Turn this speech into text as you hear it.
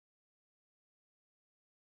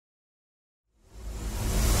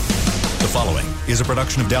following is a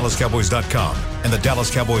production of DallasCowboys.com and the Dallas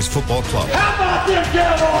Cowboys Football Club. How about them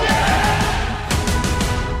Cowboys?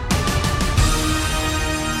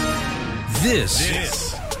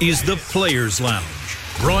 This is the Players Lounge,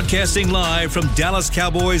 broadcasting live from Dallas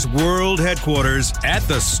Cowboys World Headquarters at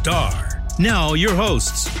the Star. Now your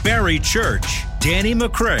hosts, Barry Church, Danny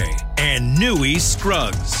McCray, and Newy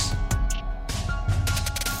Scruggs.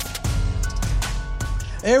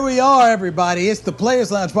 Here we are, everybody. It's the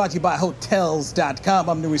Players Lounge, brought to you by Hotels.com.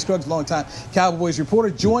 I'm Newy Scruggs, longtime Cowboys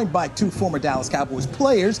reporter, joined by two former Dallas Cowboys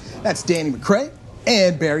players. That's Danny McCray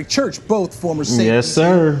and Barry Church, both former safeties. Yes,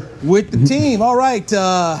 sir. With the team. All right.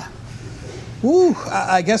 I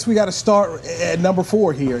guess we got to start at number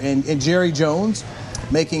 4 here. And Jerry Jones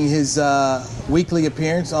making his weekly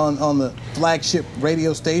appearance on the flagship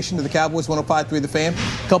radio station of the Cowboys, 105.3 The Fan.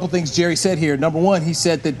 A couple things Jerry said here. Number 1, he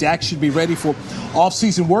said that Dak should be ready for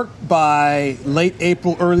off-season work by late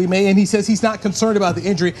April, early May. And he says he's not concerned about the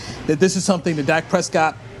injury, that this is something that Dak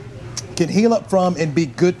Prescott can heal up from and be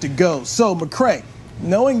good to go. So, McCray,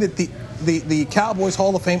 knowing that the Cowboys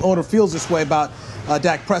Hall of Fame owner feels this way about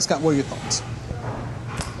Dak Prescott, what are your thoughts?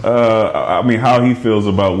 I mean, how he feels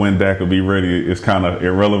about when Dak will be ready is kind of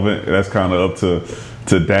irrelevant. That's kind of up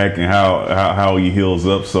to Dak and how he heals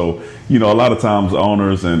up. So, you know, a lot of times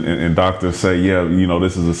owners and doctors say, yeah, you know,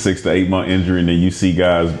 this is a 6 to 8 month injury, and then you see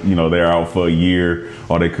guys, you know, they're out for a year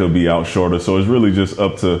or they could be out shorter. So it's really just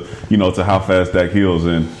up to, you know, to how fast Dak heals.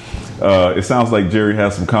 And it sounds like Jerry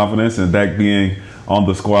has some confidence in Dak being on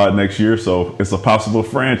the squad next year, so it's a possible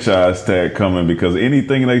franchise tag coming, because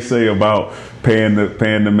anything they say about paying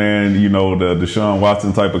the man, you know, the Deshaun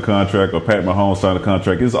Watson type of contract or Pat Mahomes type of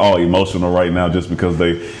contract, is all emotional right now, just because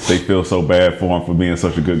they feel so bad for him for being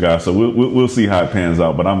such a good guy. So we'll see how it pans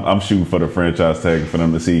out, but I'm shooting for the franchise tag for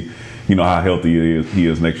them to see, you know, how healthy he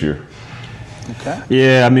is next year. Okay.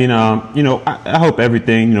 Yeah, I mean, you know, I hope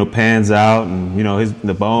everything, you know, pans out, and, you know,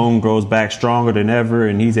 the bone grows back stronger than ever,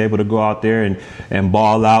 and he's able to go out there and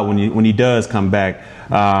ball out when he does come back.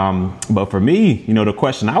 But for me, you know, the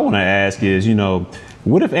question I want to ask is, you know,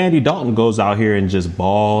 what if Andy Dalton goes out here and just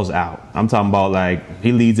balls out? I'm talking about, like,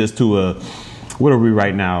 he leads us to what are we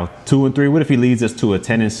right now? 2-3. What if he leads us to a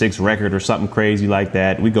 10-6 record or something crazy like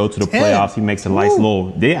that? We go to the playoffs. He makes a nice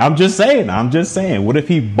little. Yeah, I'm just saying. What if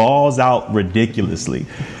he balls out ridiculously,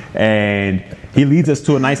 and he leads us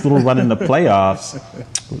to a nice little run in the playoffs?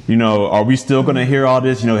 You know, are we still going to hear all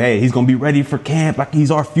this? You know, hey, he's going to be ready for camp. Like, he's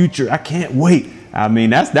our future. I can't wait. I mean,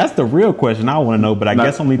 that's the real question I want to know. But I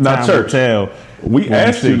guess only time will tell. We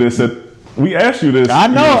asked you this. I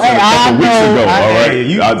know. A couple weeks ago. All right.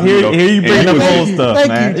 Here you bringing up old stuff,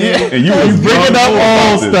 man. And you bringing up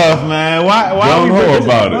old stuff, man. Why are we know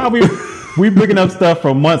about it? We bringing up stuff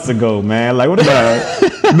from months ago, man. Like, what about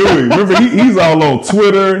Louis, remember, he's all on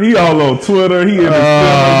Twitter. He in his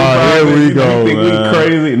here we go. He think we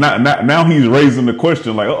crazy. Now he's raising the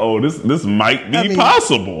question like, this might be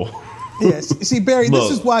possible. Yes. See, Barry,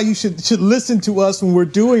 this is why you should listen to us when we're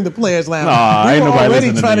doing the Players Lounge. We were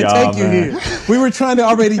already trying to take you here. We were trying to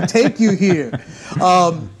already take you here.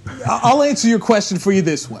 I'll answer your question for you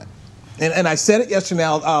this way. And I said it yesterday,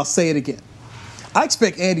 I'll say it again. I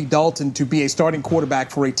expect Andy Dalton to be a starting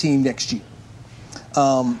quarterback for a team next year.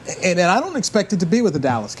 And I don't expect it to be with the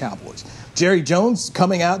Dallas Cowboys. Jerry Jones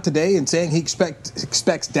coming out today and saying he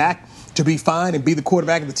expects Dak to be fine and be the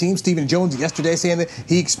quarterback of the team. Stephen Jones yesterday saying that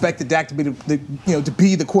he expected Dak to be to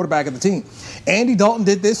be the quarterback of the team. Andy Dalton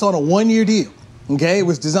did this on a 1-year deal. Okay, it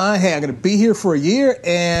was designed, hey, I'm going to be here for a year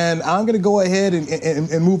and I'm going to go ahead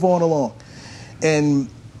and move on along. And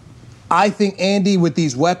I think Andy, with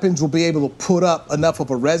these weapons, will be able to put up enough of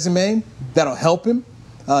a resume that'll help him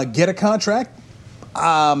get a contract.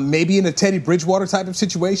 Maybe in a Teddy Bridgewater type of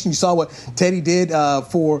situation. You saw what Teddy did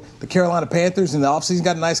for the Carolina Panthers in the offseason,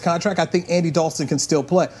 got a nice contract. I think Andy Dalton can still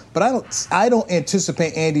play. But I don't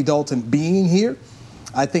anticipate Andy Dalton being here.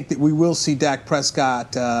 I think that we will see Dak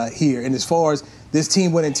Prescott here. And as far as this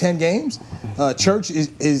team winning 10 games, Church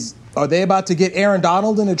are they about to get Aaron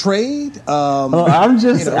Donald in a trade? I'm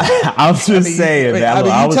just saying.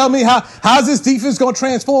 You tell me how's this defense going to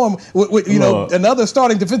transform with another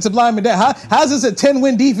starting defensive lineman there? How's this a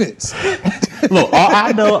 10-win defense? Look,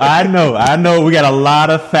 I know. We got a lot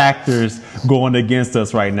of factors going against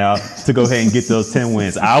us right now to go ahead and get those 10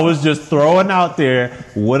 wins. I was just throwing out there,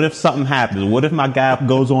 what if something happens? What if my guy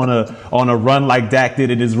goes on a run like Dak did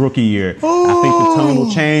in his rookie year? Ooh. I think the tone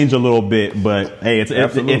will change a little bit, but hey,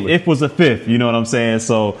 if was a fifth, you know what I'm saying?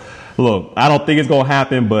 So, look, I don't think it's going to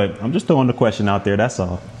happen, but I'm just throwing the question out there, that's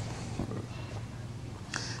all.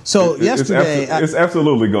 So yesterday, it's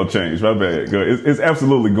absolutely going to change. My bad. It's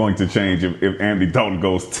absolutely going to change if Andy Dalton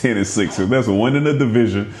goes 10-6. If that's a win in the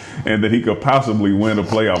division, and that he could possibly win a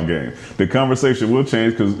playoff game, the conversation will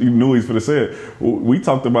change because you knew he's going to say it. We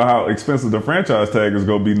talked about how expensive the franchise tag is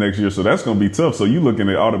going to be next year, so that's going to be tough. So you're looking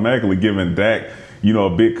at automatically giving Dak, a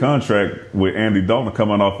big contract with Andy Dalton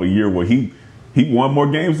coming off a year where he won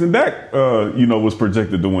more games than Dak, was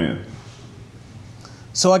projected to win.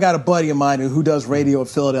 So I got a buddy of mine who does radio in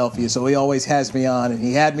Philadelphia, so he always has me on, and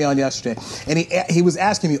he had me on yesterday, and he was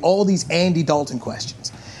asking me all these Andy Dalton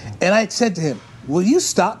questions. And I said to him, will you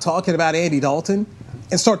stop talking about Andy Dalton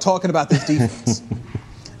and start talking about this defense?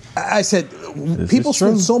 I said, people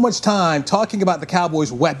spend so much time talking about the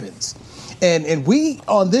Cowboys' weapons, and we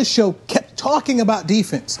on this show kept talking about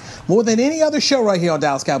defense more than any other show right here on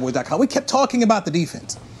DallasCowboys.com. We kept talking about the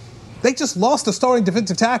defense. They just lost a starting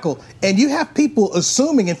defensive tackle, and you have people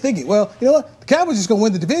assuming and thinking, well, you know what? The Cowboys are just going to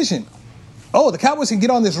win the division. Oh, the Cowboys can get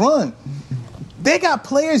on this run. They got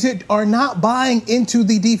players that are not buying into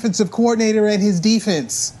the defensive coordinator and his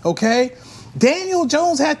defense, okay? Daniel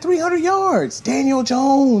Jones had 300 yards. Daniel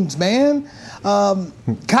Jones, man.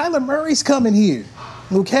 Kyler Murray's coming here,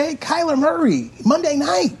 okay? Kyler Murray, Monday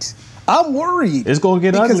night. I'm worried. It's going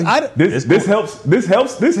to get ugly. This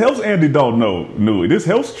helps Andy Dalton know. This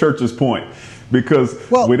helps Church's point because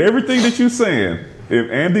with everything that you're saying,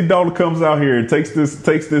 if Andy Dalton comes out here and takes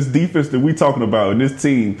this defense that we're talking about and this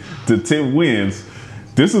team to 10 wins,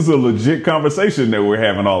 this is a legit conversation that we're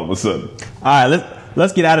having all of a sudden. All right,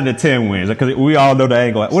 let's get out of the 10 wins because we all know that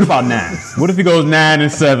ain't going. What about 9? What if he goes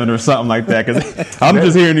 9-7 or something like that? Because I'm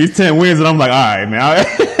just hearing these 10 wins and I'm like, all right, man.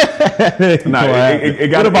 What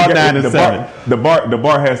about 9-7? The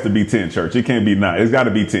bar has to be 10, Church. It can't be 9. It's got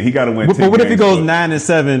to be 10. He got to win 10. But what if he goes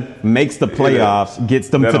 9-7, makes the playoffs, gets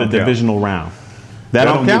them to the divisional round? That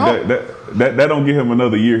don't count? That don't give him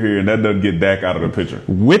another year here, and that doesn't get Dak out of the picture.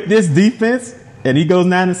 With this defense, and he goes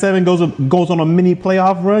 9-7, goes on a mini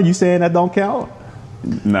playoff run, you saying that don't count?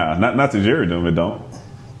 Nah, not to Jerry them. It don't.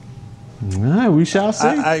 All right, we shall see.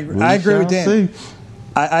 I agree with Danny.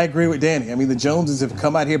 I agree with Danny. I mean, the Joneses have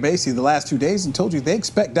come out here basically the last 2 days and told you they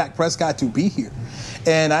expect Dak Prescott to be here.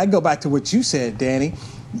 And I go back to what you said, Danny.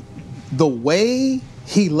 The way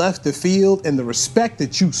he left the field and the respect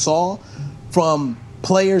that you saw from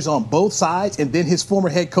players on both sides and then his former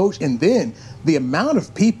head coach and then the amount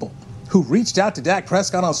of people who reached out to Dak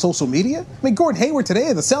Prescott on social media. I mean, Gordon Hayward today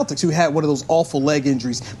of the Celtics, who had one of those awful leg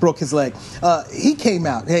injuries, broke his leg. He came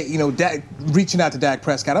out, Dak, reaching out to Dak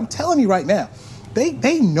Prescott. I'm telling you right now,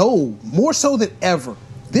 they know more so than ever,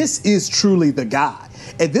 this is truly the guy.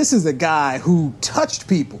 And this is a guy who touched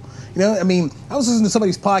people. I mean, I was listening to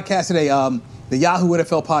somebody's podcast today, the Yahoo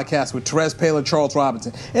NFL podcast with Terez Paylor and Charles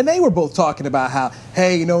Robinson. And they were both talking about how,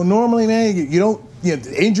 hey, normally, man, you don't,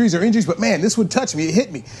 injuries are injuries, but man, this would touch me. It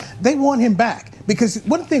hit me. They want him back because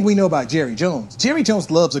one thing we know about Jerry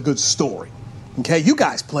Jones loves a good story. Okay, you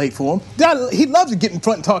guys played for him. He loves to get in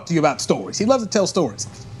front and talk to you about stories. He loves to tell stories.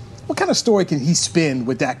 What kind of story can he spin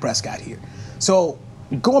with Dak Prescott here? So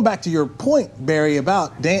going back to your point, Barry,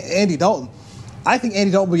 about Andy Dalton, I think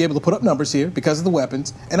Andy Dalton will be able to put up numbers here because of the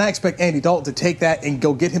weapons, and I expect Andy Dalton to take that and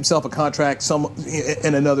go get himself a contract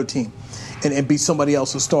in another team and be somebody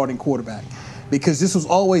else's starting quarterback because this was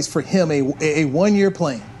always for him a one-year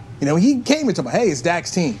plan. He came into hey, it's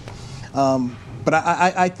Dak's team. But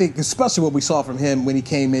I think, especially what we saw from him when he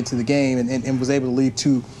came into the game and was able to lead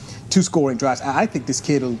two scoring drives, I think this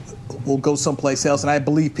kid will go someplace else, and I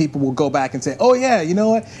believe people will go back and say, oh, yeah, you know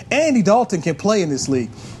what? Andy Dalton can play in this league.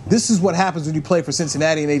 This is what happens when you play for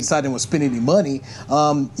Cincinnati and they decide they want to spend any money.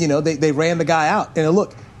 They ran the guy out. And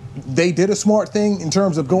look, they did a smart thing in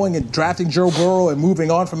terms of going and drafting Joe Burrow and moving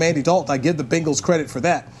on from Andy Dalton. I give the Bengals credit for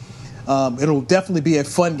that. It'll definitely be a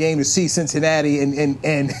fun game to see Cincinnati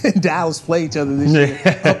and Dallas play each other this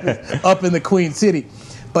year up in the Queen City.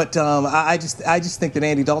 But I just think that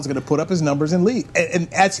Andy Dalton's going to put up his numbers and lead,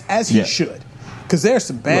 and as he should, because there's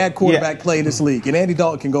some bad quarterback play in this league, and Andy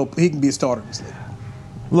Dalton can be a starter in this league.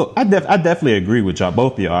 Look, I definitely agree with y'all,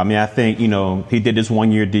 both of y'all. I mean, I think, he did this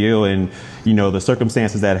 1-year deal and, the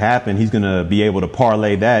circumstances that happened, he's going to be able to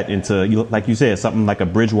parlay that into, like you said, something like a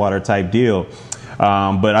Bridgewater type deal.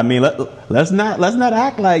 But I mean, let's not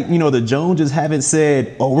act like, the Joneses haven't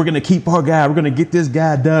said, oh, we're going to keep our guy. We're going to get this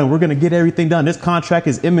guy done. We're going to get everything done. This contract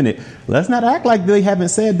is imminent. Let's not act like they haven't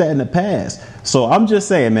said that in the past. So I'm just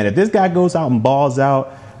saying, man, if this guy goes out and balls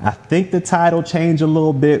out, I think the tide will change a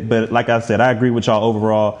little bit. But like I said, I agree with y'all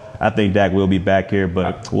overall. I think Dak will be back here,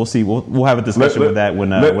 but we'll see. We'll have a discussion with that when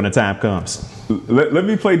the time comes. Let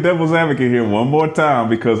me play devil's advocate here one more time,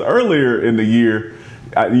 because earlier in the year,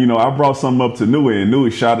 I brought something up to Newey, and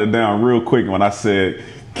Newey shot it down real quick when I said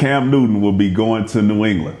Cam Newton will be going to New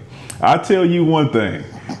England. I tell you one thing.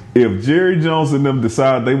 If Jerry Jones and them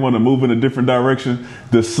decide they want to move in a different direction,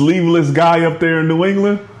 the sleeveless guy up there in New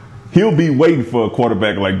England, he'll be waiting for a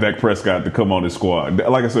quarterback like Dak Prescott to come on his squad.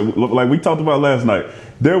 Like I said, like we talked about last night,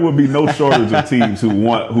 there will be no shortage of teams who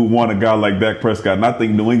want a guy like Dak Prescott, and I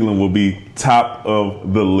think New England will be top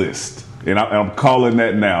of the list. And I'm calling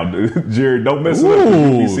that now. Jerry, don't mess it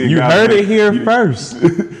up. You heard it here first.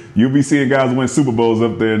 You'll be seeing guys win Super Bowls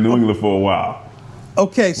up there in New England for a while.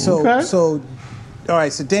 Okay, so all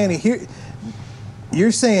right, so Danny, here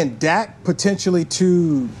you're saying Dak potentially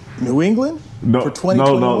to New England for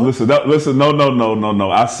 2021?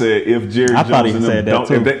 No. I said if Jerry Jones and them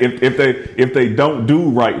don't, if they don't do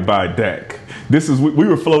right by Dak. We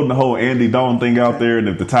were floating the whole Andy Dalton thing out there, and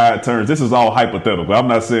if the tide turns, this is all hypothetical. I'm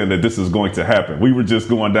not saying that this is going to happen. We were just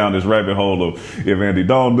going down this rabbit hole of if Andy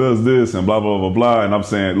Dalton does this and blah, blah, blah, blah. And I'm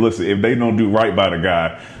saying, listen, if they don't do right by the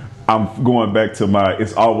guy, I'm going back to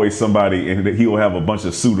it's always somebody, and he will have a bunch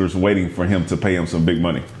of suitors waiting for him to pay him some big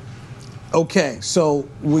money. Okay, so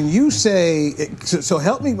when you say, so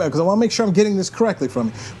help me, because I want to make sure I'm getting this correctly from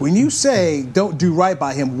you. When you say don't do right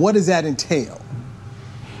by him, what does that entail?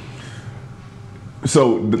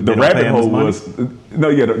 So the rabbit hole was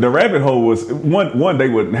the rabbit hole was one they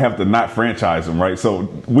would have to not franchise him, right? So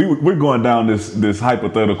we're going down this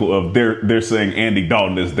hypothetical of they're saying Andy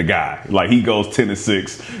Dalton is the guy, like he goes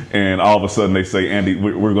 10-6, and all of a sudden they say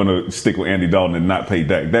we're going to stick with Andy Dalton and not pay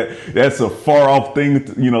Dak. That's a far off thing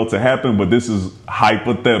to happen, but this is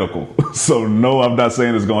hypothetical. So no, I'm not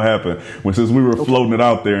saying it's going to happen. Since we were floating it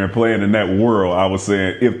out there and playing in that world, I was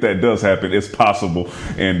saying if that does happen, it's possible,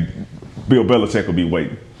 and Bill Belichick will be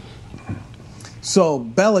waiting. So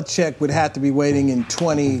Belichick would have to be waiting in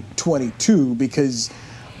 2022 because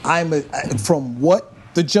from what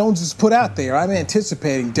the Joneses put out there, I'm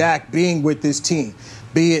anticipating Dak being with this team,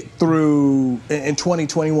 be it through in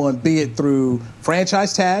 2021, be it through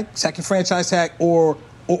franchise tag, second franchise tag, or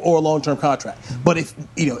a long-term contract. But if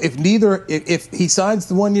he signs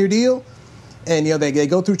the 1-year deal, and they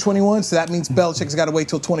go through 21, so that means Belichick's got to wait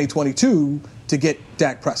till 2022 to get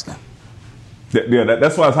Dak Prescott. Yeah,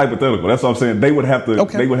 that's why it's hypothetical. That's what I'm saying. They would have to.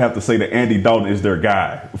 Okay. They would have to say that Andy Dalton is their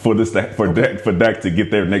guy for Dak to get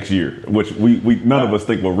there next year, which we none of us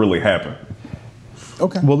think will really happen.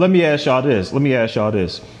 Okay. Well, let me ask y'all this.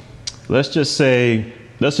 Let's just say,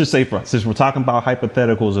 since we're talking about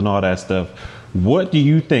hypotheticals and all that stuff, what do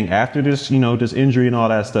you think after this, this injury and all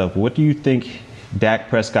that stuff? What do you think Dak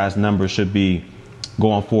Prescott's number should be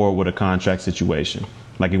going forward with a contract situation?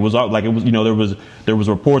 There was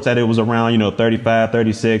reports that it was around 35,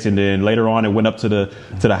 36, and then later on it went up to the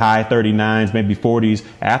high 39s, maybe 40s.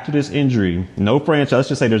 After this injury, no franchise. Let's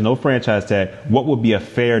just say there's no franchise tag. What would be a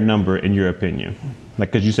fair number in your opinion?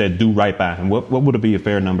 Because you said do right by him. What would it be a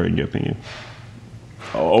fair number in your opinion?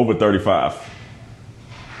 Over 35.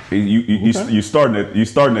 You starting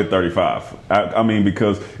at 35. I mean,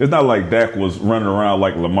 because it's not like Dak was running around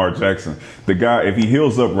like Lamar Jackson. The guy, if he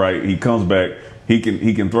heals up right, he comes back. He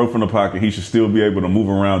can throw from the pocket. He should still be able to move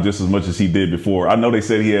around just as much as he did before. I know they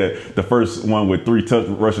said he had the first one with 3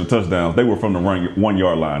 rushing touchdowns. They were from the 1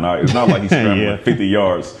 yard line. It's not like he's scrambling 50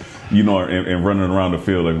 yards, and running around the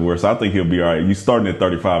field everywhere. So I think he'll be all right. You starting at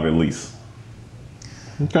 35 at least.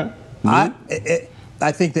 Okay.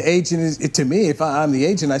 I think the agent is, to me, if I'm the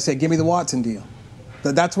agent, I say, give me the Watson deal.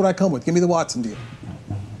 That's what I come with. Give me the Watson deal.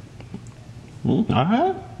 All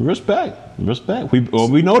right. Respect.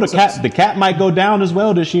 We know the cap might go down as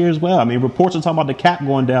well this year as well. I mean, reports are talking about the cap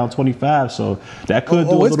going down 25, so that could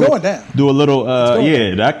going down.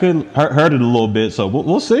 That could hurt it a little bit. So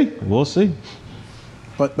we'll see. We'll see.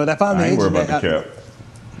 But if I'm the agent, I ain't worried about the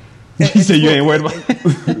cap. You say you ain't worried about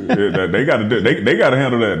it? They got to do. They got to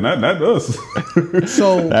handle that, not us.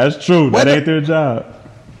 So that's true. That ain't their job.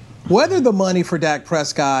 Whether the money for Dak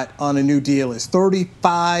Prescott on a new deal is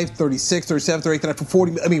 35, 36, 37, 38,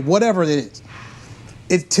 40, I mean, whatever it is,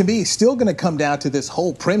 it to me is still going to come down to this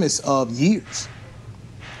whole premise of years.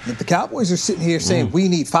 If the Cowboys are sitting here saying we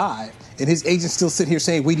need 5, and his agent's still sitting here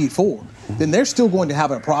saying we need 4, then they're still going to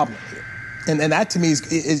have a problem here. And that to me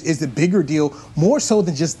is the bigger deal, more so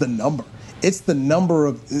than just the number. It's the number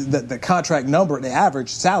of the contract number, the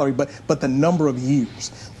average salary, but the number of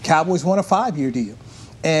years. Cowboys want a 5-year deal.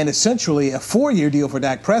 And essentially, a 4-year deal for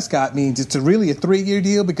Dak Prescott means it's really a 3-year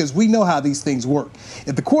deal because we know how these things work.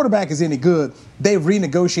 If the quarterback is any good, they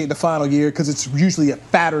renegotiate the final year because it's usually a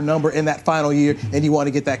fatter number in that final year, and you want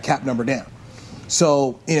to get that cap number down.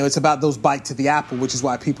 So, it's about those bites of the apple, which is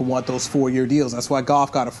why people want those 4-year deals. That's why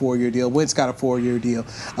Goff got a 4-year deal. Wentz got a 4-year deal.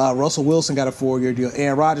 Russell Wilson got a 4-year deal.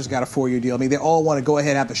 Aaron Rodgers got a 4-year deal. I mean, they all want to go ahead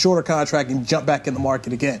and have a shorter contract and jump back in the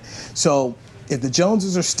market again. So if the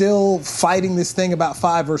Joneses are still fighting this thing about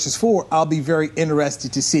 5 versus 4, I'll be very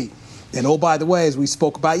interested to see. And oh, by the way, as we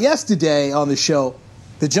spoke about yesterday on the show,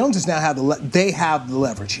 the Joneses now have the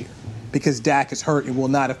leverage here, because Dak is hurt and will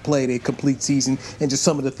not have played a complete season, and just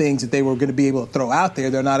some of the things that they were going to be able to throw out there,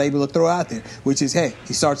 they're not able to throw out there, which is, hey,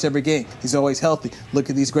 he starts every game. He's always healthy. Look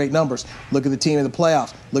at these great numbers. Look at the team in the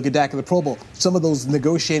playoffs. Look at Dak in the Pro Bowl. Some of those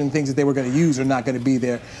negotiating things that they were going to use are not going to be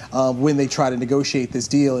there when they try to negotiate this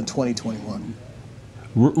deal in 2021.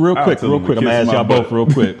 Real quick, I'm going to ask y'all both real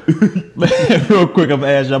quick. Real quick, I'm going to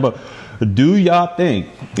ask y'all both. Do y'all think,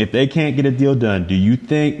 if they can't get a deal done, do you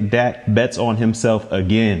think Dak bets on himself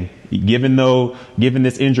again? Given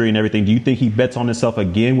this injury and everything, do you think he bets on himself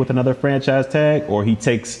again with another franchise tag, or he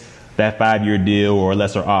takes that 5-year deal or a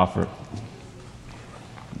lesser offer?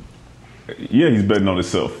 Yeah, he's betting on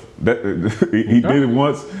himself. He did it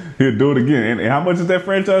once, he'll do it again. And how much is that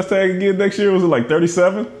franchise tag again next year? Was it like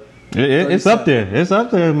 37? It's up there. It's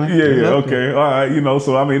up there, man. Yeah, okay. All right,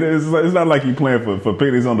 so, I mean, it's not like you playing for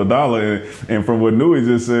pennies on the dollar. And from what Newey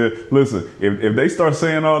just said, listen, if they start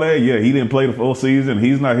saying all that, yeah, he didn't play the full season,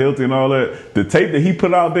 he's not healthy and all that, the tape that he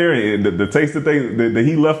put out there and the taste that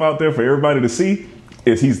he left out there for everybody to see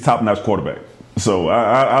is he's a top-notch quarterback. So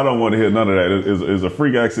I don't want to hear none of that. It's a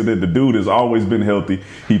freak accident. The dude has always been healthy.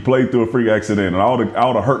 He played through a freak accident, and all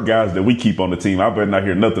the hurt guys that we keep on the team, I better not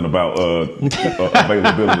hear nothing about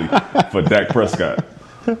availability for Dak Prescott.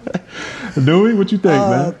 Dewey, what you think,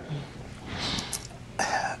 man?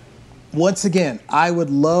 Once again, I would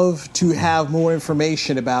love to have more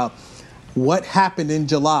information about what happened in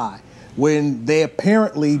July when they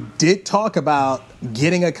apparently did talk about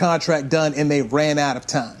getting a contract done and they ran out of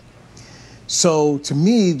time. So to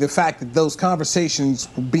me, the fact that those conversations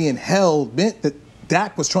were being held meant that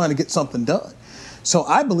Dak was trying to get something done. So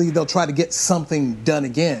I believe they'll try to get something done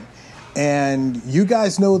again. And you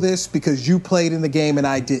guys know this because you played in the game and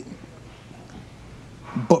I didn't.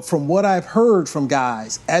 But from what I've heard from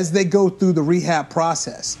guys, as they go through the rehab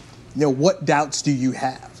process, what doubts do you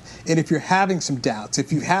have? And if you're having some doubts,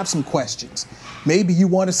 if you have some questions, maybe you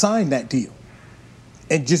want to sign that deal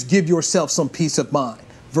and just give yourself some peace of mind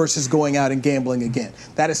versus going out and gambling again.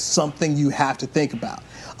 That is something you have to think about.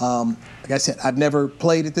 Like I said, I've never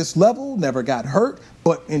played at this level, never got hurt,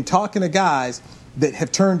 but in talking to guys that have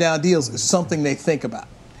turned down deals, is something they think about.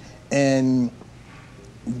 And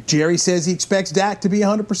Jerry says he expects Dak to be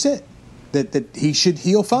 100%, that he should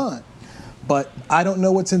heal fine. But I don't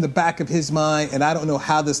know what's in the back of his mind, and I don't know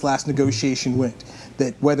how this last negotiation went.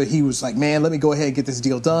 That whether he was like, man, let me go ahead and get this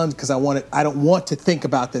deal done because I don't want to think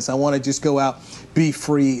about this. I want to just go out, be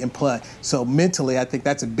free, and play. So mentally, I think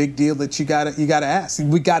that's a big deal that you gotta ask.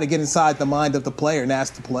 We got to get inside the mind of the player and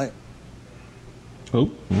ask the player.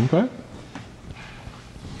 Oh, okay.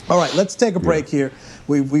 All right, let's take a break here.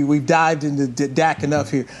 We've dived into Dak enough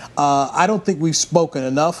here. I don't think we've spoken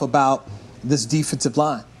enough about this defensive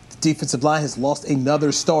line. Defensive line has lost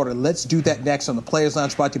another starter. Let's do that next on the Players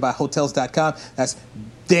Lounge, brought to you by Hotels.com. That's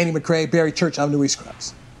Danny McCray, Barry Church. I'm Newey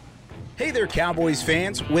Scruggs. Hey there, Cowboys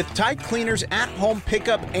fans. With Tide Cleaners at-home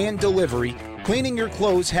pickup and delivery, cleaning your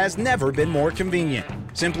clothes has never been more convenient.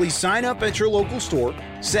 Simply sign up at your local store,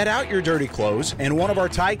 set out your dirty clothes, and one of our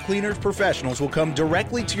Tide Cleaners professionals will come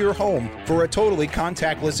directly to your home for a totally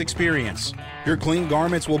contactless experience. Your clean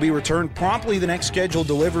garments will be returned promptly the next scheduled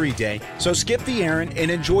delivery day, so skip the errand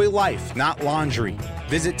and enjoy life, not laundry.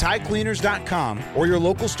 Visit TideCleaners.com or your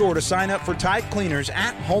local store to sign up for Tide Cleaners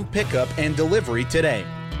at-home pickup and delivery today.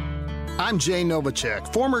 I'm Jay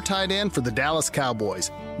Novacek, former tight end for the Dallas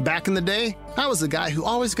Cowboys. Back in the day, I was the guy who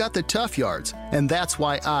always got the tough yards, and that's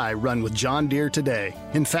why I run with John Deere today.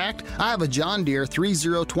 In fact, I have a John Deere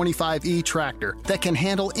 3025E tractor that can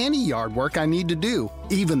handle any yard work I need to do,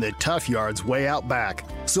 even the tough yards way out back.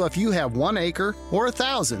 So if you have 1 acre or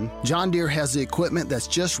 1,000, John Deere has the equipment that's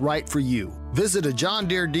just right for you. Visit a John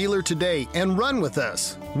Deere dealer today and run with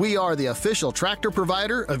us. We are the official tractor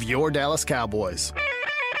provider of your Dallas Cowboys.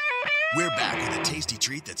 We're back with a tasty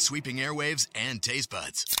treat that's sweeping airwaves and taste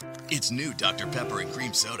buds. It's new Dr. Pepper and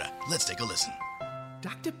Cream Soda. Let's take a listen.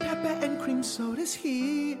 Dr. Pepper and Cream Soda's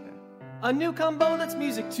here. A new combo that's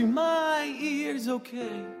music to my ears,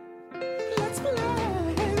 okay. Let's play.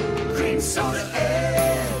 Cream Soda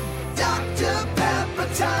and Dr.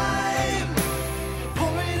 Pepper time.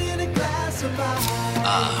 Pour it in a glass of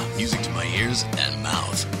ice. Music to my ears and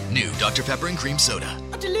mouth. New Dr. Pepper and Cream Soda.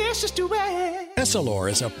 A delicious duet. Essilor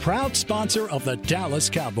is a proud sponsor of the Dallas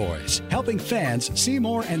Cowboys, helping fans see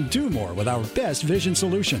more and do more with our best vision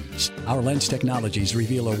solutions. Our lens technologies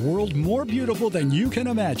reveal a world more beautiful than you can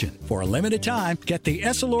imagine. For a limited time, get the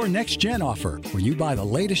Essilor Next Gen offer. When you buy the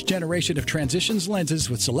latest generation of Transitions lenses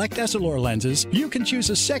with select Essilor lenses, you can choose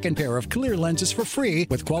a second pair of clear lenses for free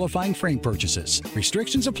with qualifying frame purchases.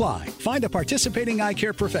 Restrictions apply. Find a participating eye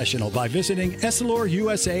care professional by visiting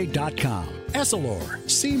EssilorUSA.com. Essilor.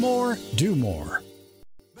 See more, do more.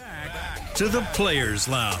 Back to the Players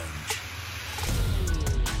Lounge.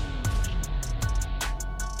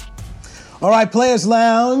 All right, Players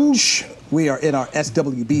Lounge. We are in our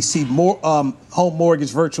SWBC Home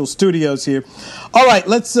Mortgage Virtual Studios here. All right,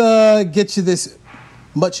 let's get you this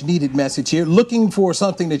much-needed message here. Looking for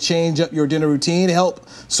something to change up your dinner routine? Help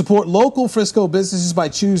support local Frisco businesses by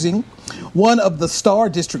choosing one of the Star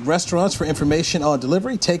District restaurants. For information on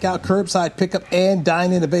delivery, takeout, curbside pickup, and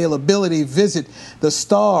dine-in availability, visit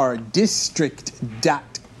thestardistrict.com.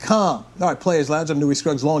 All right, Players Lounge. I'm Newey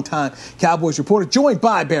Scruggs, longtime Cowboys reporter, joined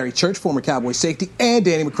by Barry Church, former Cowboys safety, and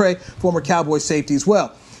Danny McCray, former Cowboys safety as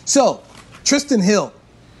well. So, Trysten Hill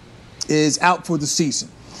is out for the season.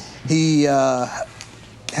 He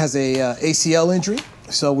has a ACL injury,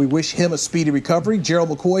 so we wish him a speedy recovery. Gerald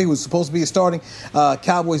McCoy, who was supposed to be a starting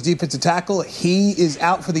Cowboys defensive tackle, he is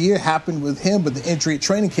out for the year. Happened with him with the injury at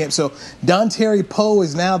training camp. So Dontari Poe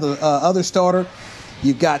is now the other starter.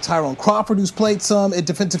 You've got Tyrone Crawford, who's played some at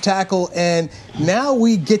defensive tackle, and now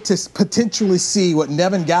we get to potentially see what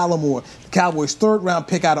Nevin Gallimore, the Cowboys' third-round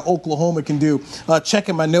pick out of Oklahoma, can do.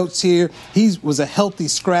 Checking my notes here, he was a healthy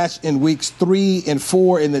scratch in weeks 3 and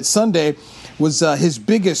 4, and that Sunday was his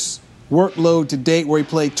biggest workload to date, where he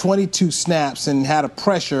played 22 snaps and had a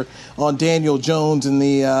pressure on Daniel Jones in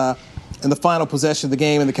the final possession of the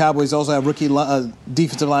game. And the Cowboys also have rookie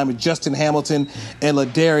defensive lineman Justin Hamilton and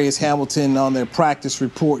Ladarius Hamilton on their practice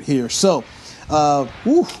report here. So,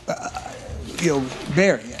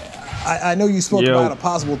 Barry, I know you spoke about a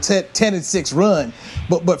possible 10-6 run,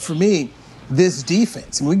 but for me, this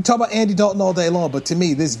defense, and we can talk about Andy Dalton all day long, but to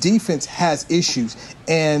me, this defense has issues,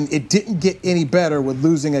 and it didn't get any better with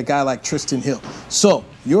losing a guy like Trysten Hill. So,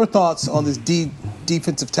 your thoughts on this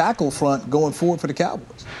defensive tackle front going forward for the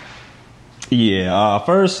Cowboys? Yeah,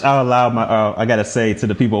 first I gotta say to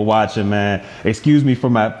the people watching, man, excuse me for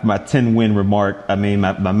my 10-win remark. I mean,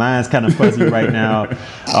 my mind's kind of fuzzy right now.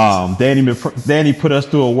 Danny put us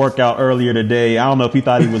through a workout earlier today. I don't know if he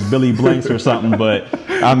thought he was Billy Blanks or something, but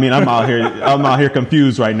I mean, I'm out here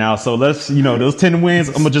confused right now. So let's, those 10 wins,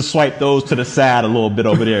 I'm gonna just swipe those to the side a little bit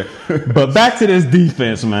over there. But back to this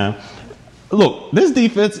defense, man. Look, this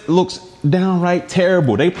defense looks downright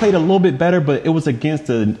terrible. They played a little bit better, but it was against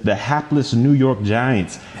the hapless New York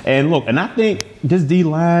Giants. And look, and I think this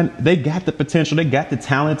D-line, they got the potential, they got the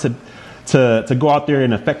talent to go out there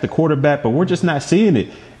and affect the quarterback, but we're just not seeing it.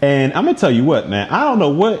 And I'm going to tell you what, man, I don't know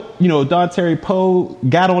what, Dontari Poe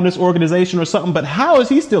got on this organization or something, but how is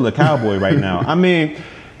he still a Cowboy right now? I mean,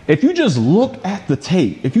 if you just look at the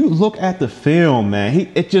tape, if you look at the film, man, he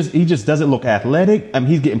just doesn't look athletic. I mean,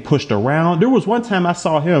 he's getting pushed around. There was one time I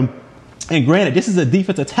saw him, and granted, this is a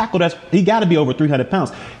defensive tackle he got to be over 300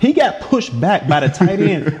 pounds. He got pushed back by the tight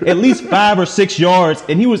end at least 5 or 6 yards,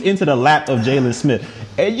 and he was into the lap of Jalen Smith.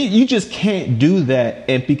 And you just can't do that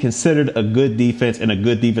and be considered a good defense and a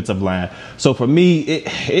good defensive line. So for me,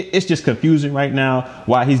 it's just confusing right now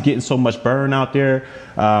why he's getting so much burn out there.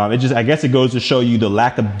 I guess it goes to show you the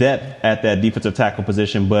lack of depth at that defensive tackle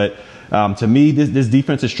position. But to me, this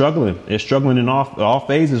defense is struggling. It's struggling in all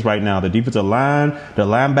phases right now. The defensive line, the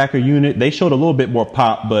linebacker unit, they showed a little bit more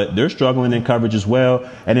pop, but they're struggling in coverage as well.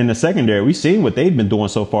 And in the secondary, we've seen what they've been doing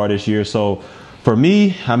so far this year. So for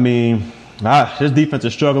me, I mean, this defense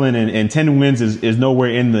is struggling, and 10 wins is nowhere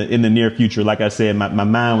in the near future. Like I said, my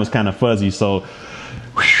mind was kind of fuzzy. So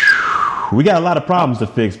we got a lot of problems to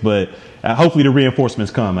fix, but hopefully the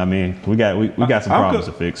reinforcements come. I mean, we got some problems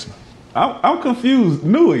to fix. I'm confused.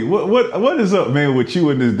 Newey, what is up, man, with you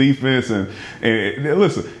and this defense? And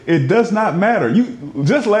listen, it does not matter.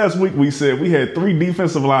 Just last week we said we had 3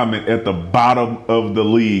 defensive linemen at the bottom of the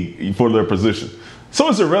league for their position. So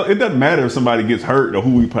it doesn't matter if somebody gets hurt or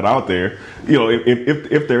who we put out there.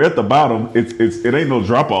 If they're at the bottom, it ain't no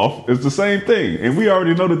drop off. It's the same thing, and we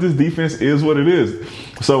already know that this defense is what it is.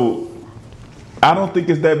 So I don't think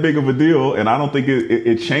it's that big of a deal, and I don't think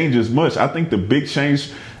it changes much. I think the big change,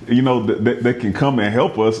 that can come and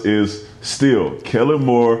help us is still Kellen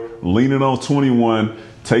Moore leaning on 21,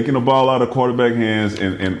 taking the ball out of quarterback hands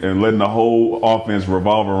and letting the whole offense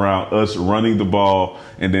revolve around us running the ball,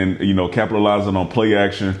 and then capitalizing on play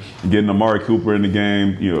action, getting Amari Cooper in the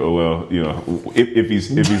game. If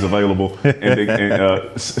he's available, and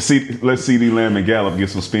let CeeDee Lamb and Gallup get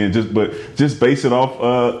some spin. Just base it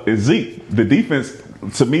off Zeke. The defense,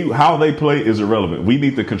 to me, how they play is irrelevant. We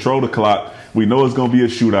need to control the clock. We know it's going to be a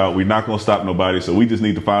shootout. We're not going to stop nobody. So we just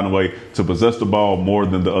need to find a way to possess the ball more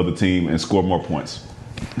than the other team and score more points.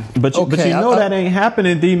 But that ain't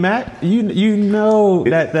happening, D-Mac. You know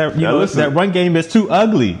that run game is too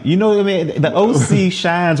ugly. You know what I mean? The OC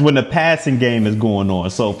shines when the passing game is going on.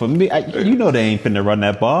 So for me, they ain't finna run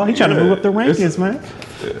that ball. He trying to move up the rankings, man.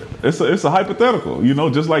 It's a hypothetical,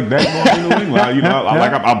 just like that going to New England.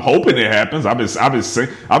 I'm hoping it happens. I've been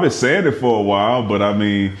saying it for a while, but I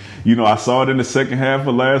mean, I saw it in the second half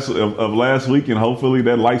of last week, and hopefully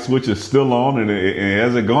that light switch is still on and it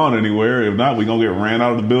hasn't gone anywhere. If not, we're gonna get ran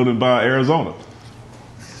out of the building by Arizona.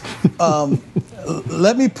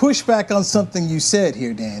 Let me push back on something you said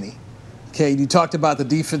here, Danny. Okay, you talked about the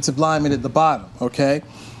defensive lineman at the bottom. Okay,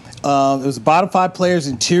 it was the bottom 5 players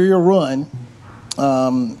interior run.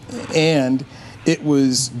 And it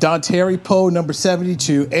was Dontari Poe, number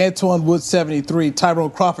 72, Antoine Woods, 73,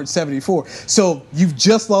 Tyrone Crawford, 74. So you've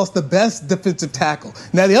just lost the best defensive tackle.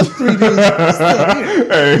 Now the other 3 dudes are still here.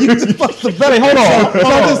 Hey. You just lost the best. Hold on.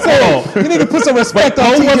 I'm just saying, you need to put some respect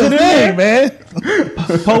on Tito's name, man.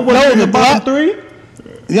 Poe was in the bottom 3?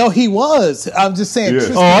 No, he was. I'm just saying. Yes.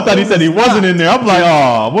 I thought he said he wasn't in there. I'm like,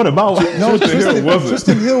 what about? No,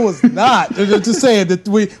 Tristan Hill was not. I'm just saying that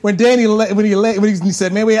when he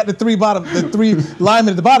said, man, we had the 3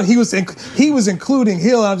 linemen at the bottom. He was including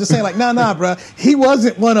Hill. And I'm just saying, nah, bro. He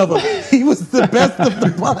wasn't one of them. He was the best of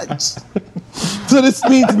the bunch. So this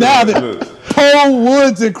means now that Poe,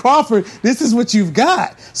 Woods, and Crawford, this is what you've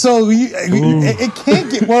got. So it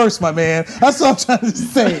can't get worse, my man. That's what I'm trying to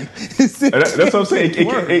say. That's what I'm saying.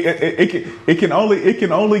 It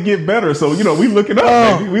can only get better. So we looking up,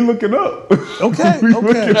 baby. We looking up. Okay.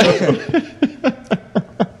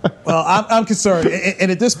 Well, I'm concerned,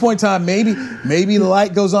 and at this point in time, maybe the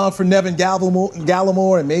light goes on for Nevin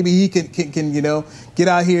Gallimore, and maybe he can get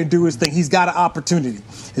out here and do his thing. He's got an opportunity.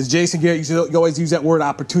 As Jason Garrett, you always use that word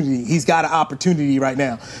opportunity. He's got an opportunity right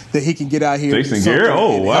now that he can get out here. Jason Garrett.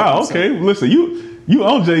 Oh wow. Okay. Listen, you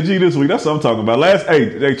on JG this week. That's what I'm talking about.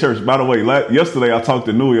 Hey, Church, by the way, yesterday I talked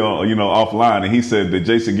to Nui offline, and he said that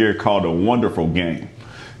Jason Garrett called a wonderful game.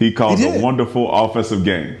 He called a wonderful offensive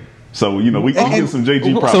game. So we can get some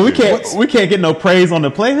JG props. So we can't get no praise on the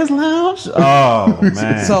Players Lounge. Oh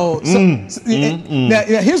man. Now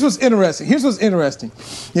here's what's interesting.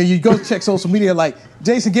 You go check social media, like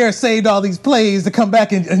Jason Garrett saved all these plays to come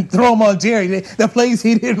back and throw them on Jerry. The plays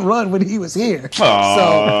he didn't run when he was here.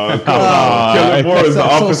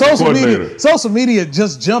 Social media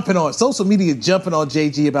just jumping on. Social media jumping on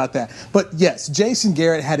JG about that. But yes, Jason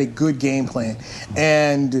Garrett had a good game plan,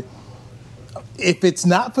 and if it's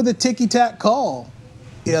not for the ticky-tack call,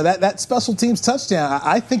 that special teams touchdown,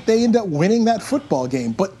 I think they end up winning that football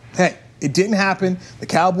game. But, hey, it didn't happen. The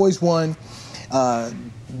Cowboys won.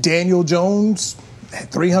 Daniel Jones had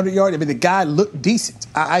 300 yards. I mean, the guy looked decent.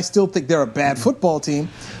 I still think they're a bad football team,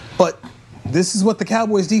 but this is what the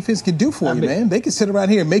Cowboys defense can do for you, man. They can sit around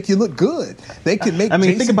here and make you look good. They can make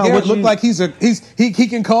Jason Garrett look like he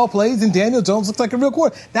can call plays, and Daniel Jones looks like a real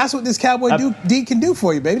quarterback. That's what this Cowboy D can do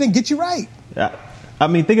for you, baby. They can get you right. I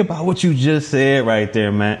mean, think about what you just said right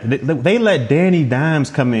there, man. They let Danny Dimes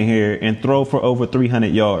come in here and throw for over 300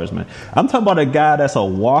 yards, man. I'm talking about a guy that's a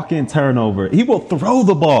walking turnover. He will throw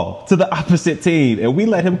the ball to the opposite team, and we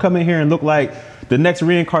let him come in here and look like the next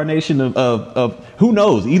reincarnation of who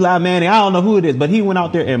knows, Eli Manning. I don't know who it is, but he went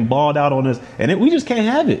out there and balled out on us, and we just can't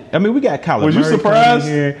have it. I mean, we got Kyler Murray. Was you surprised?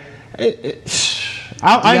 Here.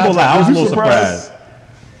 I ain't gonna lie, I was a little surprised.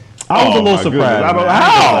 I was a little surprised. I don't know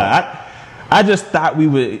how. I just thought we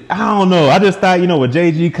would. I don't know. I just thought, with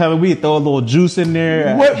JG coming, we'd throw a little juice in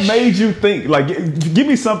there. What made you think? Like, give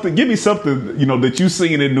me something. That you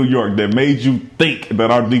seen in New York that made you think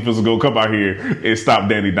that our defense is gonna come out here and stop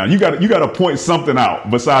Danny down. You got to point something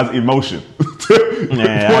out besides emotion.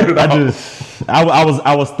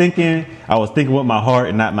 I was thinking with my heart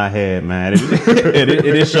and not my head, man.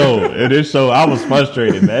 It showed. I was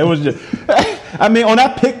frustrated, man. It was just. I mean, on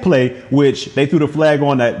that pick play, which they threw the flag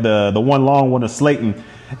on, that the one long one of Slayton,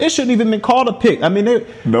 it shouldn't even been called a pick. I mean,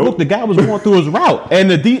 look, the guy was going through his route, and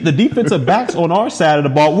the defensive backs on our side of the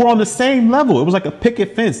ball were on the same level. It was like a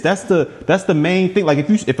picket fence. That's the main thing. Like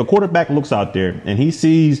if a quarterback looks out there and he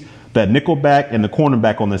sees that nickelback and the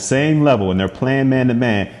cornerback on the same level and they're playing man to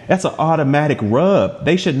man, that's an automatic rub.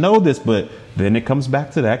 They should know this, but then it comes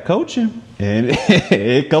back to that coaching, and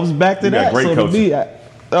it comes back to that. Great coaching. To me,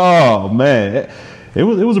 oh man, it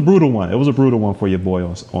was a brutal one. It was a brutal one for your boy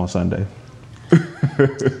on Sunday.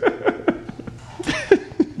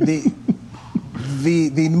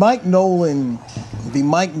 The Mike Nolan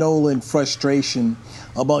frustration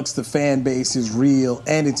amongst the fan base is real,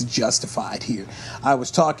 and it's justified here. I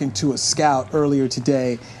was talking to a scout earlier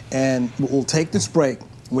today, and we'll take this break.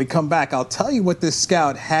 When we come back, I'll tell you what this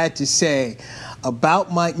scout had to say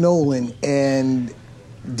about Mike Nolan. And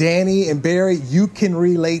Danny and Barry, you can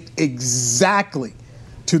relate exactly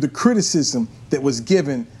to the criticism that was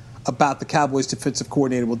given about the Cowboys defensive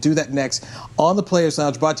coordinator. We'll do that next on the Players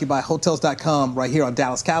Lounge, brought to you by Hotels.com, right here on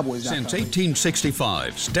DallasCowboys.com. Since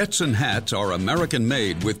 1865, Stetson hats are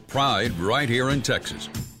American-made with pride right here in Texas.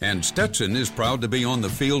 And Stetson is proud to be on the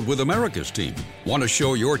field with America's team. Want to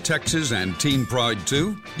show your Texas and team pride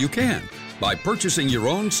too? You can. By purchasing your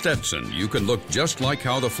own Stetson, you can look just like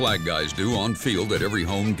how the flag guys do on field at every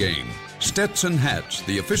home game. Stetson hats,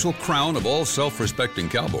 the official crown of all self-respecting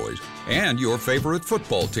Cowboys, and your favorite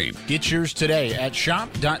football team. Get yours today at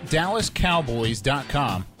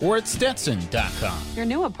shop.dallascowboys.com or at stetson.com. Your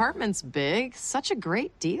new apartment's big. Such a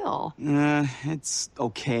great deal. It's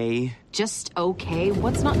okay. Just okay?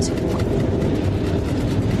 What's not to...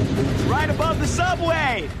 Right above the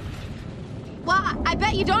subway! Well, I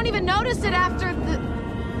bet you don't even notice it after the...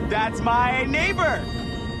 That's my neighbor,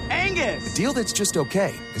 Angus. A deal that's just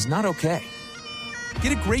okay is not okay.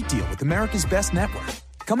 Get a great deal with America's Best Network.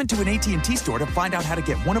 Come into an AT&T store to find out how to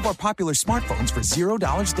get one of our popular smartphones for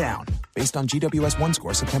 $0 down, based on GWS One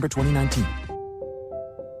score September 2019.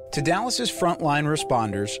 To Dallas's frontline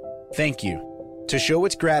responders, thank you. To show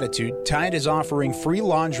its gratitude, Tide is offering free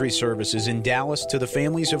laundry services in Dallas to the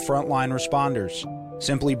families of frontline responders.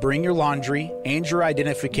 Simply bring your laundry and your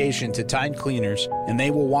identification to Tide Cleaners, and they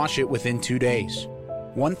will wash it within 2 days.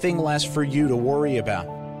 One thing less for you to worry about.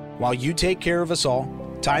 While you take care of us all,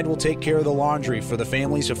 Tide will take care of the laundry for the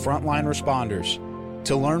families of frontline responders.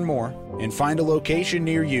 To learn more and find a location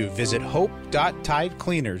near you, visit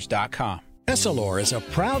hope.tidecleaners.com. Essilor is a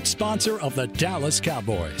proud sponsor of the Dallas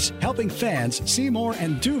Cowboys, helping fans see more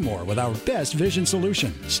and do more with our best vision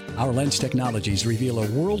solutions. Our lens technologies reveal a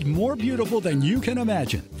world more beautiful than you can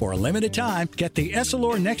imagine. For a limited time, get the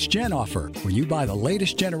Essilor Next Gen offer. When you buy the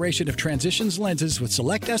latest generation of Transitions lenses with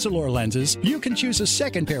select Essilor lenses, you can choose a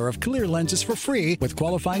second pair of clear lenses for free with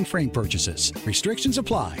qualifying frame purchases. Restrictions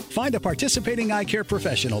apply. Find a participating eye care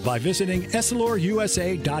professional by visiting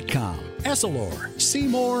EssilorUSA.com. Essilor. See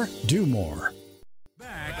more, do more.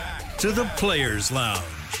 Back to the Players Lounge.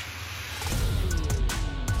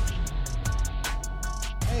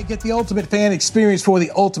 Hey, get the ultimate fan experience for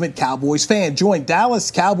the ultimate Cowboys fan. Join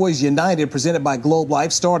Dallas Cowboys United, presented by Globe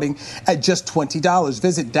Life, starting at just $20.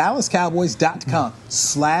 Visit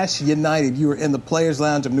DallasCowboys.com/United. You are in the Players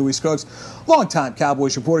Lounge. I'm Newey Scruggs, longtime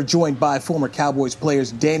Cowboys reporter, joined by former Cowboys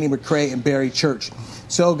players Danny McCray and Barry Church.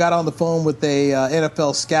 So got on the phone with a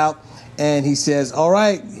NFL scout, and he says, all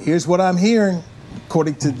right, here's what I'm hearing,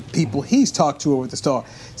 according to the people he's talked to over at the Star.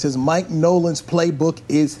 He says Mike Nolan's playbook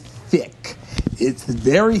is thick. It's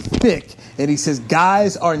very thick. And he says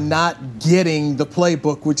guys are not getting the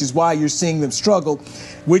playbook, which is why you're seeing them struggle,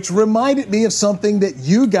 which reminded me of something that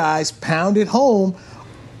you guys pounded home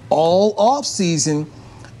all offseason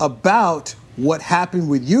about what happened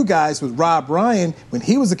with you guys with Rob Ryan when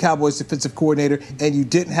he was the Cowboys defensive coordinator and you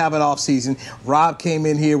didn't have an offseason. Rob came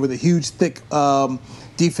in here with a huge, thick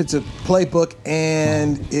defensive playbook,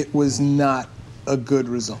 and it was not a good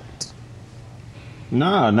result.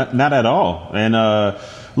 No, not at all. And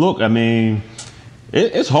look, I mean,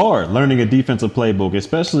 it's hard learning a defensive playbook,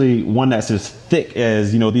 especially one that's as thick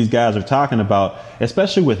as, these guys are talking about,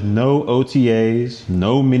 especially with no OTAs,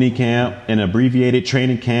 no mini camp, an abbreviated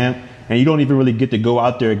training camp. And you don't even really get to go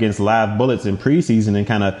out there against live bullets in preseason and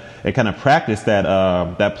kind of practice that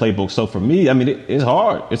playbook. So for me, I mean, it's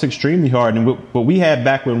hard. It's extremely hard. And what we had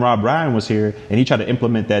back when Rob Ryan was here and he tried to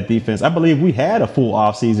implement that defense, I believe we had a full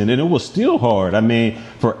offseason and it was still hard. I mean,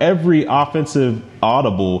 for every offensive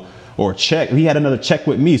audible or check, he had another check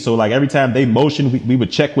with me. So like every time they motioned, we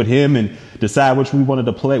would check with him and decide which we wanted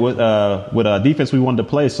to play with defense we wanted to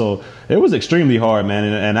play. So it was extremely hard, man.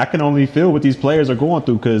 And I can only feel what these players are going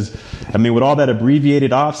through because, I mean, with all that abbreviated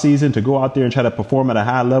offseason to go out there and try to perform at a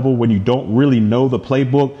high level when you don't really know the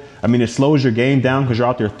playbook, I mean, it slows your game down because you're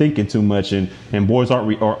out there thinking too much and boys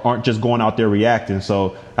aren't just going out there reacting.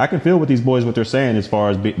 So I can feel what these boys, what they're saying as far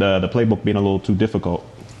as the playbook being a little too difficult.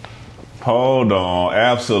 Hold on.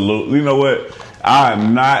 Absolutely. You know what? I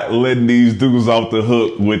am not letting these dudes off the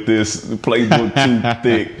hook with this playbook too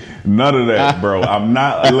thick. None of that, bro. I'm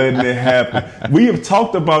not letting it happen. We have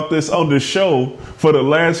talked about this on the show for the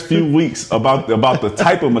last few weeks about the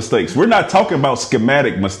type of mistakes. We're not talking about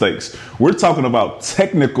schematic mistakes. We're talking about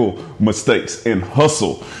technical mistakes and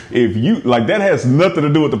hustle. If you like, that has nothing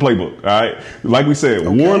to do with the playbook. All right. Like we said,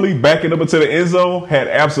 okay. Worley backing up into the end zone had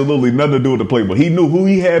absolutely nothing to do with the playbook. He knew who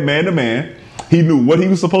he had man to man. He knew what he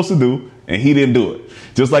was supposed to do, and he didn't do it.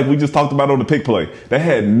 Just like we just talked about on the pick play. That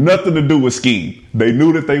had nothing to do with scheme. They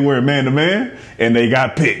knew that they were man-to-man, and they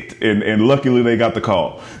got picked, and luckily they got the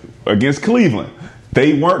call. Against Cleveland,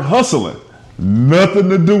 they weren't hustling. Nothing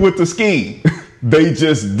to do with the scheme. They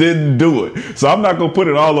just didn't do it. So I'm not going to put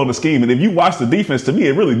it all on the scheme. And if you watch the defense, to me,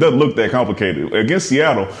 it really doesn't look that complicated. Against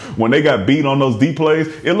Seattle, when they got beat on those deep plays,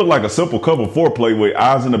 it looked like a simple cover 4 play with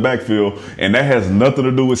eyes in the backfield. And that has nothing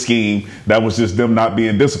to do with scheme. That was just them not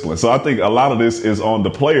being disciplined. So I think a lot of this is on the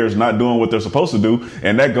players not doing what they're supposed to do.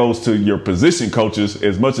 And that goes to your position coaches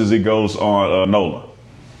as much as it goes on Nola.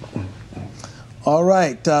 All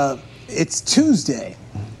right. It's Tuesday.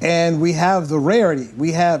 And we have the rarity.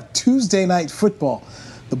 We have Tuesday night football.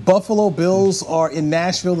 The Buffalo Bills are in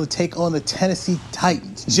Nashville to take on the Tennessee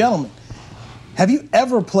Titans. Gentlemen, have you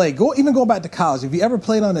ever played, even going back to college, have you ever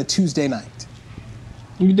played on a Tuesday night?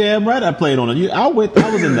 You damn right I played on it. I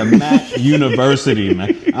was in the MAC University,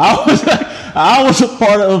 man. I was a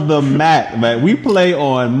part of the MAC, man. We play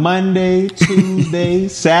on Monday, Tuesday,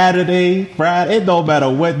 Saturday, Friday. It don't matter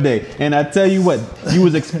what day. And I tell you what, you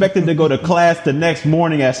was expected to go to class the next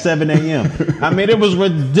morning at 7 a.m. I mean, it was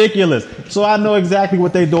ridiculous. So I know exactly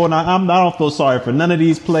what they're doing. I don't feel sorry for none of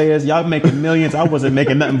these players. Y'all making millions. I wasn't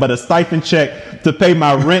making nothing but a stipend check to pay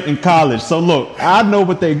my rent in college. So look, I know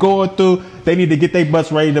what they're going through. They need to get their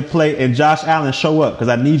butts ready to play, and Josh Allen show up because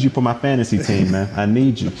I need you for my fantasy team, man. I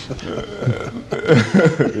need you.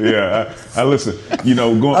 Yeah, I listen. You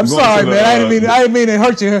know, I'm sorry, man. I didn't mean to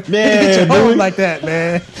hurt you. Yeah, home like that,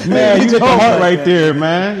 man. Man, you hit the heart right there,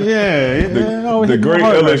 man. Yeah, the great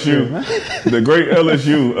LSU, right the great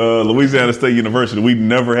LSU, Louisiana State University. We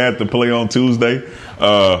never had to play on Tuesday.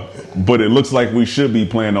 But it looks like we should be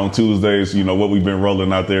playing on Tuesdays. You know what we've been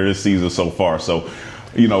rolling out there this season so far. So.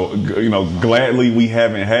 You know, gladly we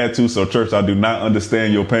haven't had to. So, Church, I do not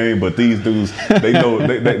understand your pain, but these dudes, they know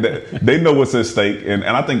they know what's at stake. And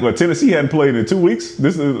I think Tennessee hadn't played in 2 weeks.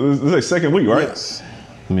 This is their second week, right? Yes.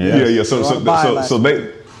 Yeah.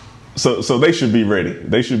 So they should be ready.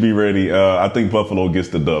 They should be ready. I think Buffalo gets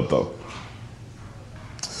the dub though.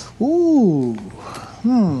 Ooh.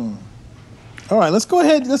 All right, let's go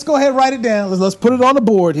ahead. Write it down. Let's put it on the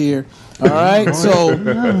board here. All right, so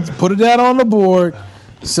let's put it down on the board.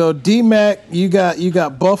 So D-Mac, you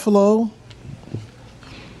got Buffalo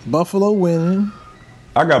winning.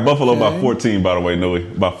 I got Buffalo by 14, by the way, Nui.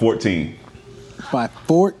 By 14. By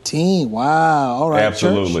 14. Wow. All right.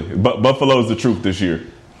 Absolutely. But Buffalo's the truth this year.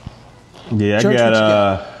 Yeah,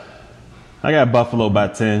 I got Buffalo by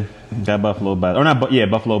 10. Buffalo by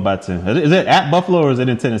 10. Is it at Buffalo or is it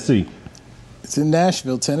in Tennessee? It's in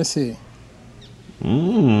Nashville, Tennessee.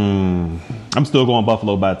 I'm still going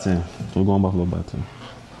Buffalo by 10.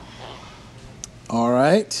 All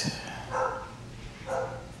right.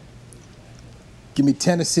 Give me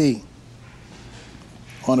Tennessee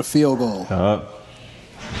on a field goal.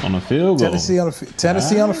 On a field goal.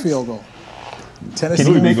 Tennessee on a field goal. Tennessee.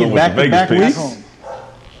 Can he make it back-to-back weeks?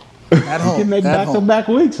 At home. He can make back-to-back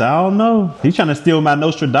weeks. I don't know. He's trying to steal my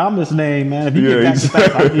Nostradamus name, man. If he get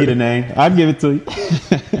back-to-back, I'll give you the name. I'll give it to you.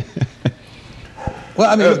 Well,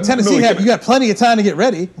 I mean, Tennessee you got plenty of time to get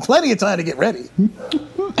ready.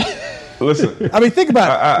 Listen. I mean, think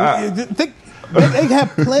about it. They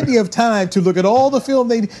have plenty of time to look at all the film.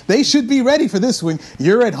 They should be ready for this one.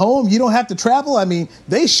 You're at home. You don't have to travel. I mean,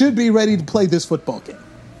 they should be ready to play this football game.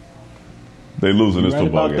 They losing this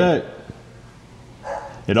football game. That.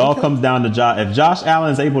 It all comes down to Josh. If Josh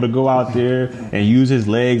Allen's able to go out there and use his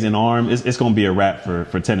legs and arms, it's going to be a wrap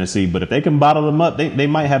for Tennessee. But if they can bottle them up, they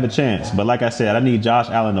might have a chance. But like I said, I need Josh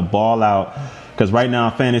Allen to ball out. Because right now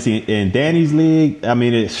in fantasy, in Danny's league, I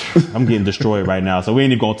mean, I'm getting destroyed right now. So we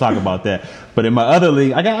ain't even going to talk about that. But in my other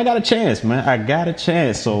league, I got a chance, man. I got a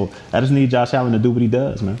chance. So I just need Josh Allen to do what he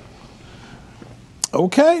does, man.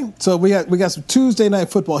 Okay, so we got some Tuesday night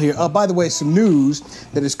football here. By the way, some news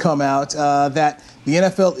that has come out that the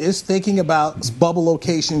NFL is thinking about bubble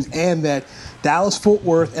locations and that Dallas-Fort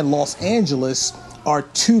Worth and Los Angeles are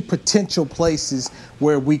two potential places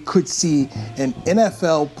where we could see an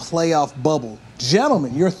NFL playoff bubble.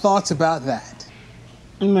 Gentlemen, your thoughts about that?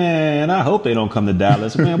 Man, I hope they don't come to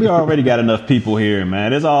Dallas. Man, we already got enough people here,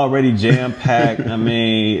 man. It's already jam-packed. I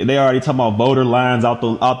mean, they already talking about voter lines out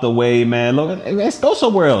the way, man. Look, let's go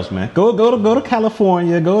somewhere else, man. Go to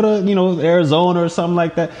California, go to, Arizona or something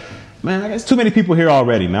like that. Man, there's too many people here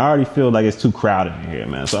already, man. I already feel like it's too crowded in here,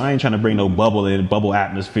 man. So I ain't trying to bring no bubble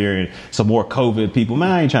atmosphere and some more COVID people.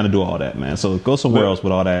 Man, I ain't trying to do all that, man. So go somewhere else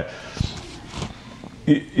with all that.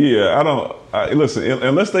 Yeah, I don't. Listen,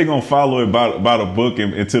 unless they're gonna follow it by the book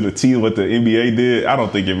and to the T what the NBA did, I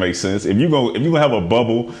don't think it makes sense. If you're gonna have a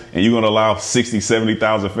bubble and you're gonna allow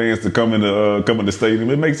 60,000-70,000 fans to come in the stadium,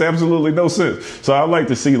 it makes absolutely no sense. So I'd like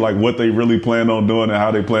to see like what they really plan on doing and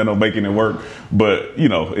how they plan on making it work. But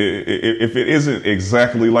if it isn't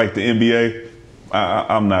exactly like the NBA,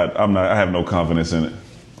 I have no confidence in it.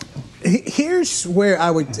 Here's where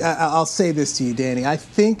I'll say this to you, Danny. I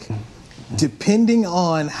think, depending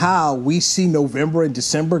on how we see November and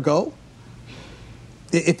December go,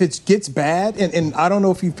 if it gets bad, and I don't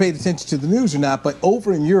know if you've paid attention to the news or not, but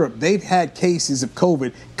over in Europe, they've had cases of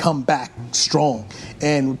COVID come back strong.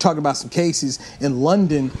 And we're talking about some cases in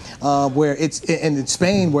London and in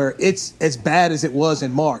Spain where it's as bad as it was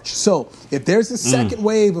in March. So if there's a second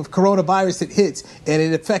wave of coronavirus that hits and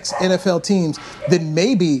it affects NFL teams, then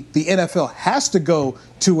maybe the NFL has to go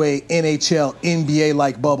to a NHL,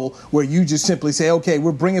 NBA-like bubble where you just simply say, okay,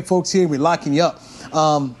 we're bringing folks here, we're locking you up.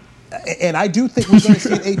 And I do think we're going to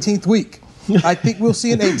see an 18th week. I think we'll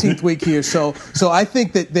see an 18th week here. So I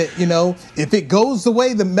think that if it goes the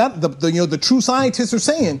way the true scientists are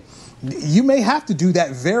saying, you may have to do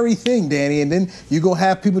that very thing, Danny. And then you go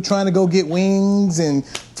have people trying to go get wings and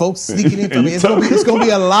folks sneaking in from it. It's going to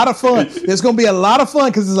be a lot of fun. It's going to be a lot of fun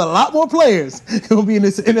because there's a lot more players going to be in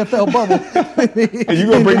this NFL bubble. And you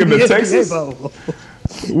going to bring them to Texas?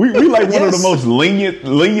 We like one of the most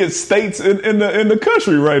lenient states in the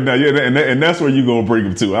country right now. Yeah, and that's where you gonna bring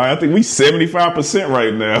them to. I think we 75%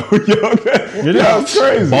 right now. That's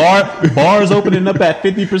crazy. Bars opening up at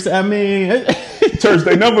 50%. I mean, church,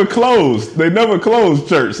 they never closed. They never closed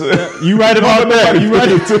church. You right about that. You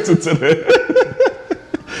right attention to that.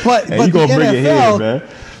 But you gonna bring it here, man.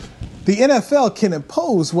 The NFL can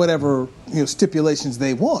impose whatever stipulations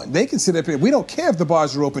they want. They can sit up here. We don't care if the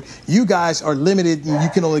bars are open. You guys are limited, and you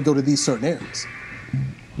can only go to these certain areas.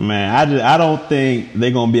 Man, I don't think they're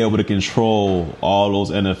gonna be able to control all those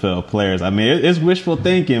NFL players. I mean, it's wishful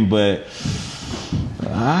thinking, but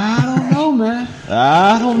I don't know, man.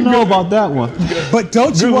 I don't know about that one. But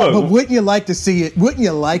but wouldn't you like to see it? Wouldn't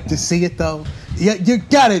you like to see it though? Yeah, you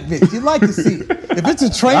gotta admit, you'd like to see it. If it's a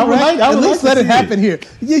train wreck, at least let it happen here.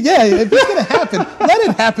 Yeah, if it's gonna happen, let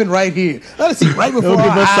it happen right here. Let us see right before our eyes.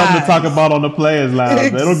 It'll give us something to talk about on the Players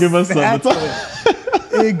Lounge. It'll give us something to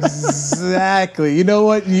talk. Exactly. You know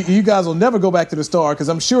what? You guys will never go back to the Star because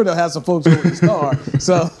I'm sure they'll have some folks over the Star.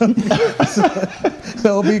 So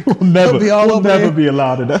it'll be all over. We'll never be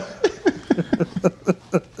allowed to that.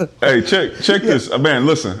 Hey, check this, man.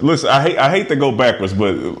 Listen. I hate to go backwards,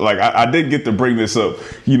 but like I did get to bring this up,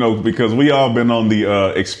 because we all been on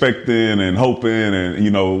the expecting and hoping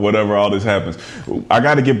and whatever all this happens. I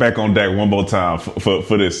got to get back on Dak one more time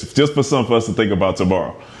for this, just for something for us to think about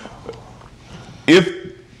tomorrow. If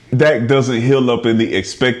Dak doesn't heal up in the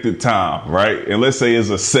expected time, right? And let's say it's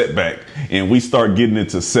a setback, and we start getting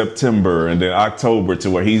into September and then October to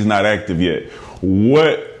where he's not active yet.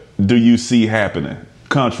 What do you see happening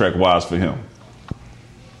contract-wise for him?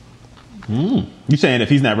 You saying if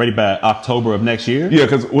he's not ready by October of next year? Yeah,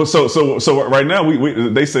 because so right now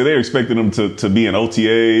they say they're expecting him to be in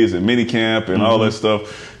OTAs and minicamp and all that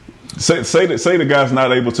stuff. Say the guy's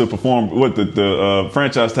not able to perform. What the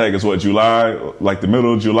franchise tag is? What, July? Like the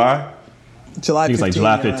middle of July? July 15th. It's like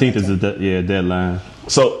July 15th is the deadline.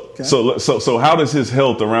 So how does his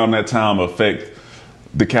health around that time affect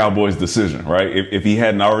the Cowboys' decision, right? If he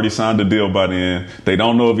hadn't already signed the deal by then, they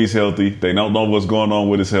don't know if he's healthy. They don't know what's going on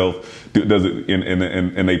with his health. Does it?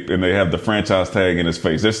 And they have the franchise tag in his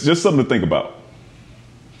face. That's just something to think about.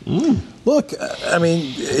 Look, I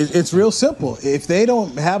mean, it's real simple. If they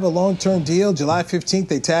don't have a long-term deal, July 15th,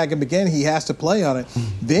 they tag him again, he has to play on it.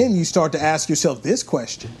 Then you start to ask yourself this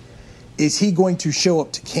question. Is he going to show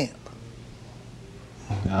up to camp?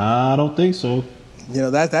 I don't think so.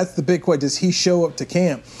 That's the big question. Does he show up to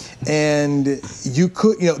camp? And you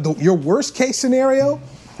could, your worst case scenario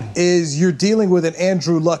is you're dealing with an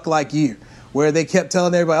Andrew Luck-like year where they kept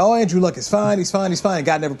telling everybody, oh, Andrew Luck is fine, he's fine. And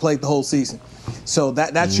God never played the whole season. So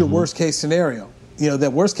that's your worst case scenario.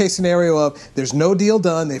 That worst case scenario of there's no deal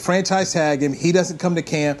done, they franchise tag him, he doesn't come to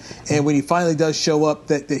camp, and when he finally does show up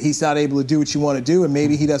that he's not able to do what you want to do, and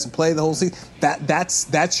maybe he doesn't play the whole season.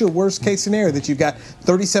 That's your worst case scenario, that you've got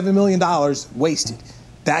 $37 million wasted.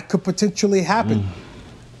 that could potentially happen.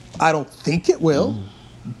 I don't think it will,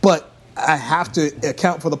 but I have to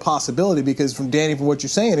account for the possibility because from what you're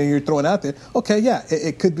saying and you're throwing out there, okay, yeah,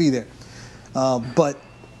 it could be there. But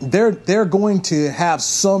they're going to have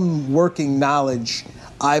some working knowledge,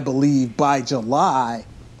 I believe, by July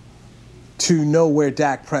to know where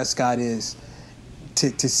Dak Prescott is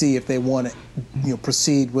to see if they want to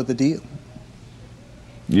proceed with the deal.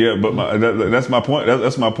 Yeah, but that's my point.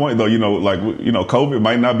 That's my point, though. COVID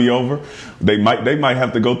might not be over. They might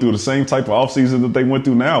have to go through the same type of offseason that they went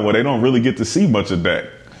through now, where they don't really get to see much of Dak.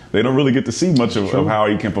 They don't really get to see much of how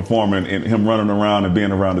he can perform and him running around and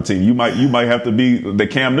being around the team. You might have to be the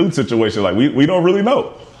Cam Newton situation. Like we don't really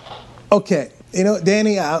know. Okay.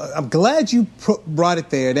 Danny, I'm glad you brought it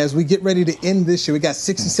there. And as we get ready to end this show, we got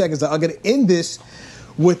 60 seconds. I'm going to end this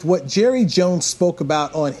with what Jerry Jones spoke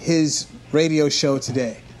about on his radio show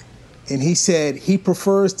today. And he said he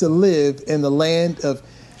prefers to live in the land of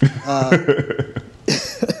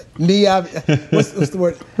what's the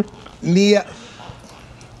word?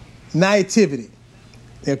 Naivety.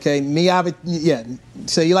 Okay, yeah.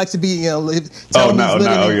 So he likes to be, I got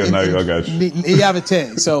you.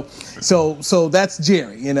 Naivete. So that's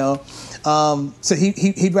Jerry, So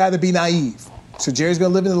he'd rather be naive. So Jerry's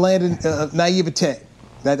going to live in the land of naivete.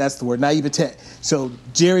 That's the word, naivete. So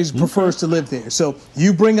Jerry prefers to live there. So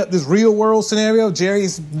you bring up this real world scenario,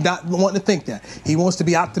 Jerry's not wanting to think that. He wants to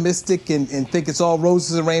be optimistic and think it's all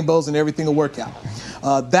roses and rainbows and everything will work out.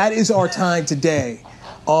 That is our time today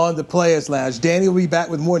on the Players Lounge. Danny will be back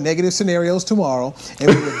with more negative scenarios tomorrow, and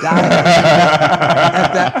we will dive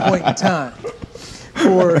at that point in time.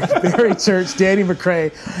 For Barry Church, Danny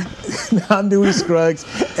McCray, I'm Dewey Scruggs,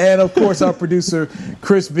 and of course our producer,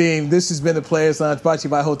 Chris Beam. This has been the Players Lounge, brought to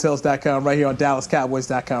you by Hotels.com, right here on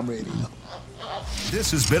DallasCowboys.com radio.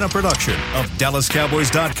 This has been a production of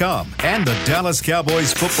DallasCowboys.com and the Dallas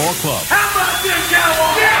Cowboys Football Club. How about this,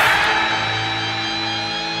 Cowboys? Yeah!